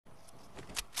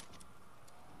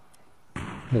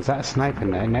Is that a sniper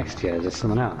note next to you? Is there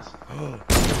someone else?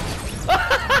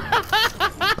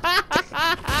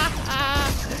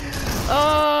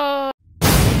 Oh!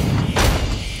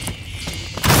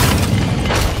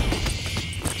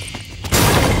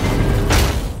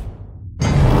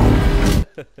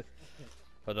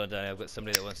 Hold on, Danny, I've got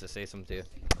somebody that wants to say something to you.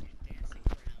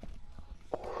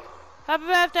 Happy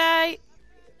birthday!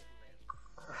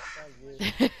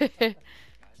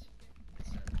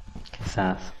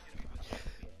 Sass.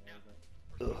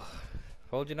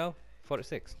 How old you now?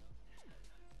 46.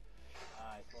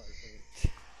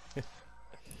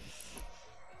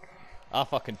 I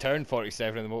fucking turned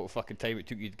 47 in the amount of fucking time it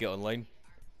took you to get online.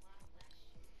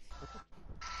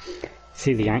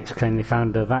 See, the Yanks claim they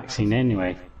found the vaccine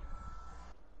anyway.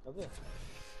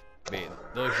 Mate,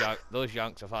 those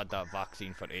Yanks have had that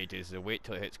vaccine for ages. They wait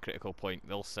till it hits critical point,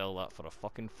 they'll sell that for a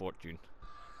fucking fortune.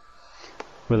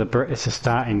 Well, the British are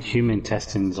starting human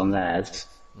testings on theirs,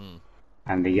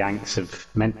 and the Yanks have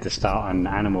meant to start on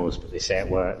animals, but they say it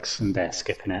works, and they're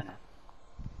skipping it.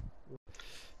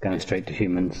 Going straight to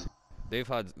humans. They've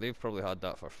probably had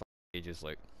that for ages,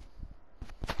 like.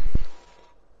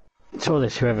 So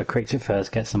this, whoever creates it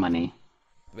first gets the money.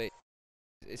 Mate,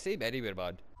 it's same anywhere,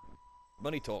 man.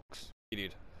 Money talks.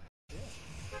 Period.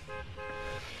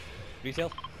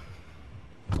 Retail?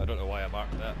 I don't know why I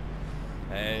marked that.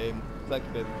 Thanks,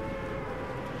 babe.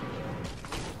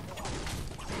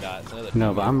 Nah, it's another.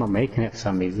 No, but I'm not making it for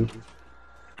some reason.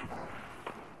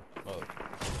 Oh.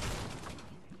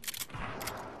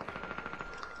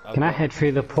 Can I head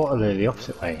through the portal or the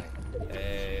opposite way?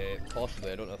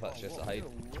 Possibly. I don't know if that's just a hide.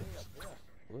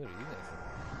 Where are you, Nathan?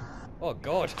 Oh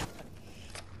God!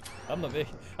 I'm not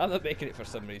making it for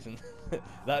some reason.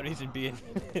 That reason being.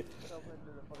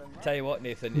 Tell you what,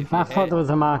 Nathan. If I thought there was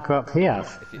a marker up here.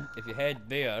 If you head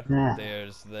there, yeah.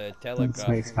 There's the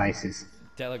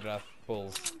telegraph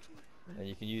poles, and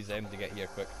you can use them to get here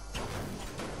quick.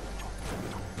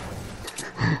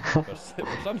 for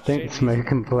some Don't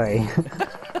smoke and play.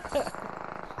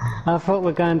 I thought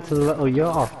we're going to the little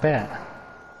yacht off bit.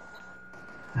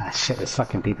 Ah shit, there's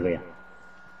fucking people here.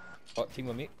 Oh, team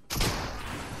with me.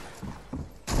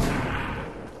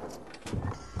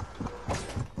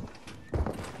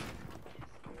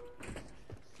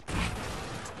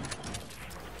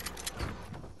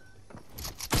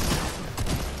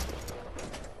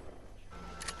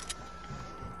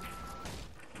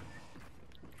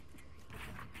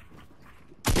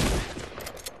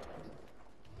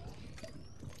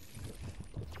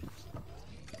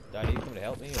 Danny, you coming to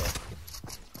help me, or?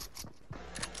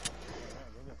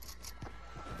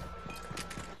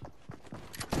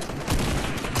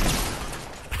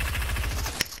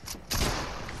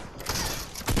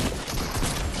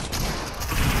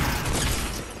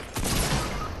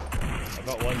 I've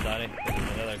got one, Danny.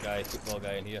 There's another guy, football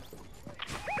guy in here.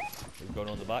 He's going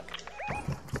on the back.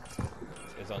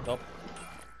 He's on top.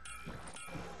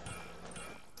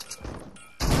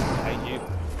 Behind you.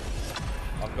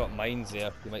 I've got mines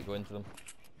there, you might go into them.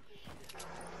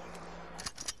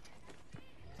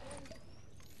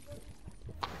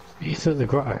 He's at the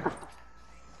grotto.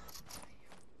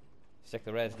 Stick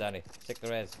the res, Danny. Stick the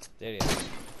res. There he is.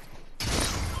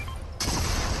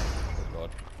 Oh God.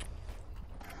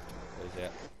 Where's he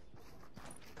at?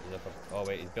 He's up. Oh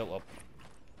wait, he's built up.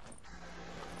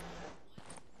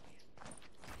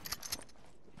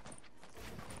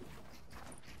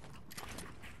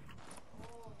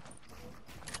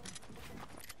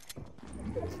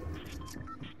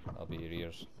 I'll be your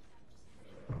ears.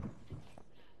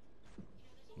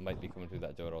 Might be coming through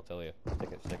that door, I'll tell you.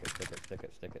 Stick it, stick it, stick it, stick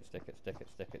it, stick it, stick it, stick it,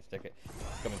 stick it, stick it.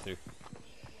 It's coming through.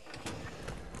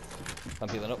 I'm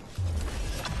healing up.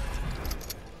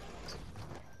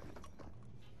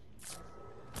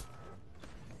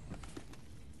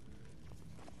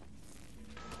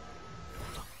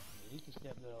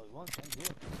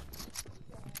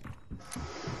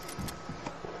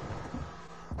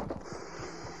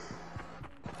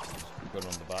 Going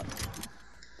on the back.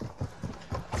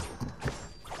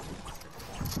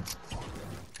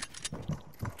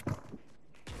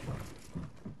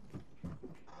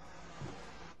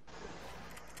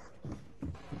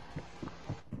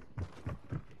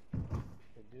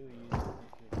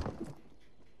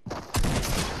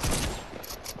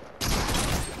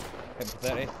 Hit for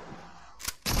 30.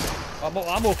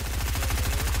 Ammo!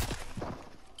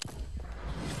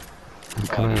 I'm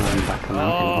coming around back and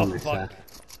I'm going to fuck.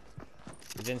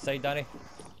 He's inside, Danny.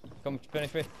 Come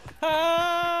finish me.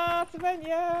 Ah,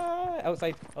 Savannah!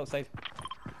 Outside, outside.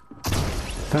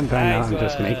 Don't burn out, I'm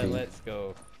just making. Let's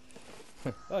go.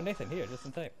 Oh, Nathan, here, just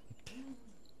in time.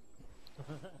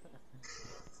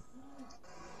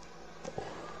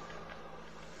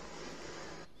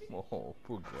 Oh,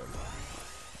 poor girl.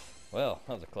 Well,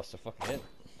 that was a clusterfuck again.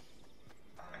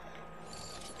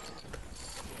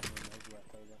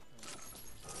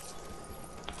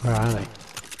 Where are they?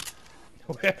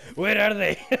 Where are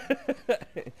they?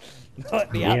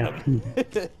 Let me at them.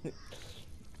 Just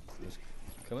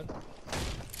coming.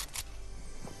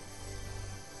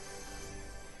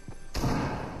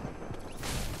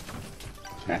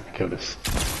 Yeah, they killed us.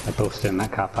 They're both still in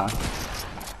that car park.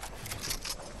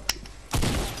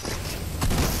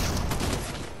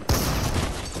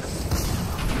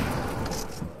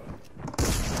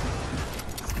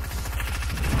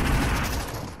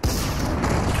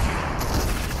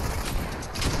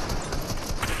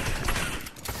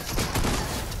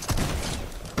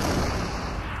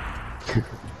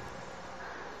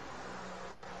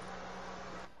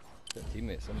 Got a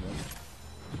teammate somewhere.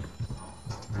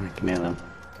 I can hear them.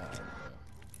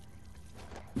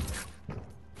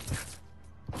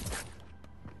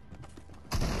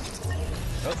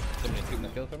 Oh, somebody took my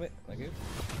kill from it. Thank you.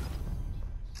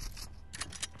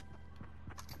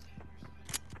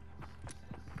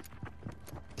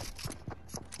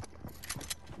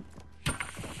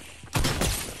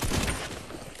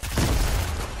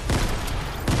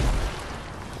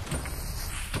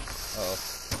 Uh-oh.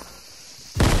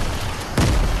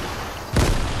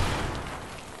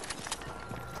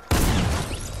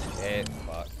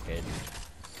 Fuck, kid.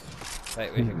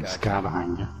 Right, where's your guy? Scar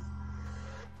behind you.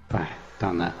 Bye,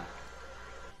 down there.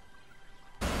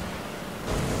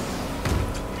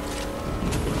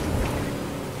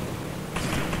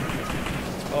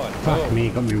 Oh, Fuck no. me,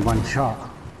 got me one shot.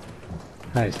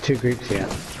 There's two groups here.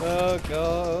 Oh,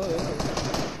 God.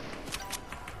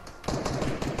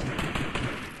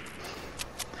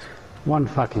 One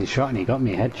fucking shot and he got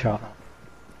me a headshot.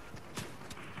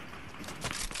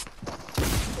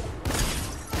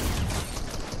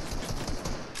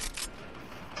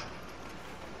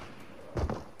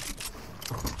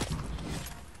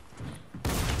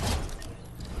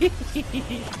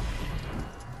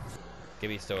 Give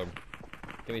me Storm.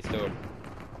 Give me Storm.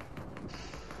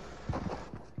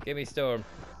 Give me Storm.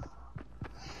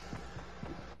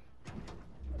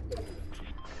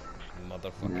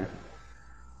 Motherfucker. Yeah.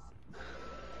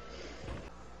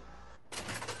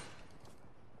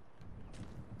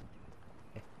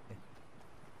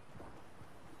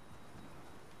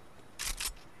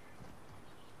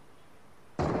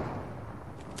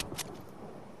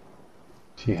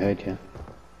 She heard you.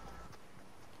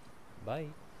 Bye.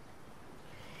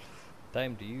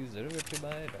 Time to use the river to my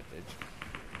advantage.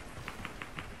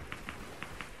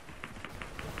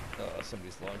 Oh,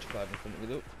 somebody's launch pad in front of me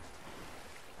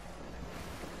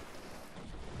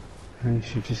though. You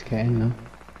should just get in though. I'm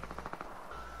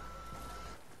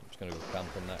just gonna go camp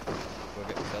on that. Go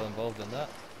get myself involved in that.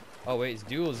 Oh wait, it's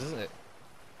duels, isn't it?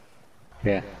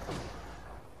 Yeah.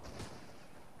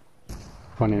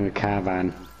 One in the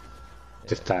caravan.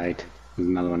 Just died. There's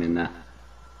another one in there.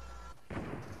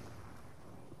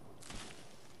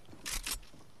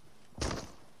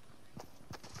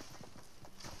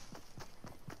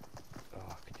 Oh,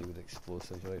 I could do with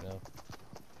explosives right now.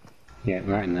 Yeah,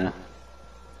 right in there.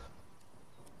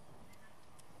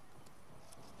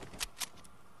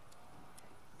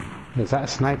 Is that a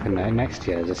sniper there next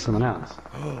to you? Is there someone else?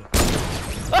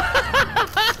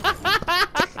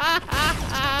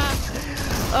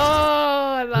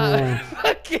 Oh, that was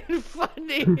fucking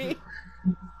funny!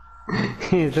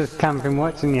 He's just camping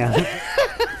watching you.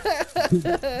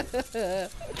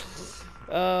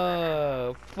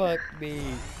 Oh, fuck me.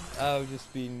 I've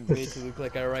just been made to look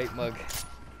like a right mug.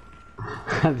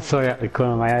 I saw you at the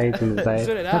corner of my eyes and say,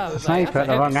 So did I. that's a sniper at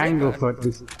the wrong angle for it.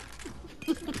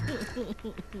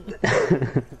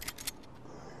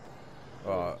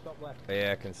 Oh,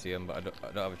 yeah, I can see him, but I don't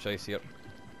have a choice here.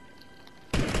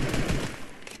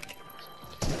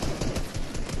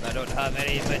 I don't have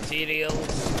any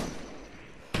materials.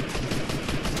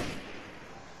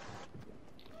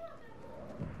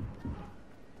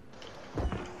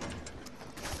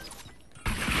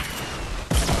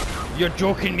 You're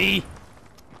joking me!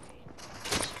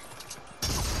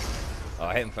 Oh,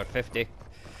 I hit him for 50.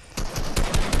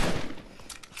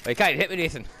 Oh, you can't hit me,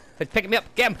 Nathan. Pick me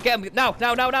up. Get him. Now.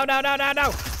 That's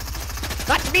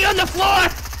me on the floor!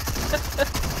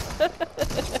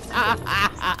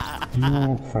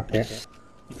 Oh, fuck it.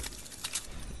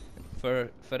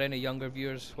 For any younger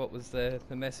viewers, what was the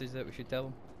message that we should tell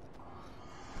them?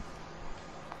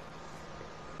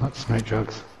 Not to smoke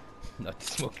drugs. Not to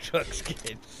smoke drugs,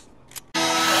 kids.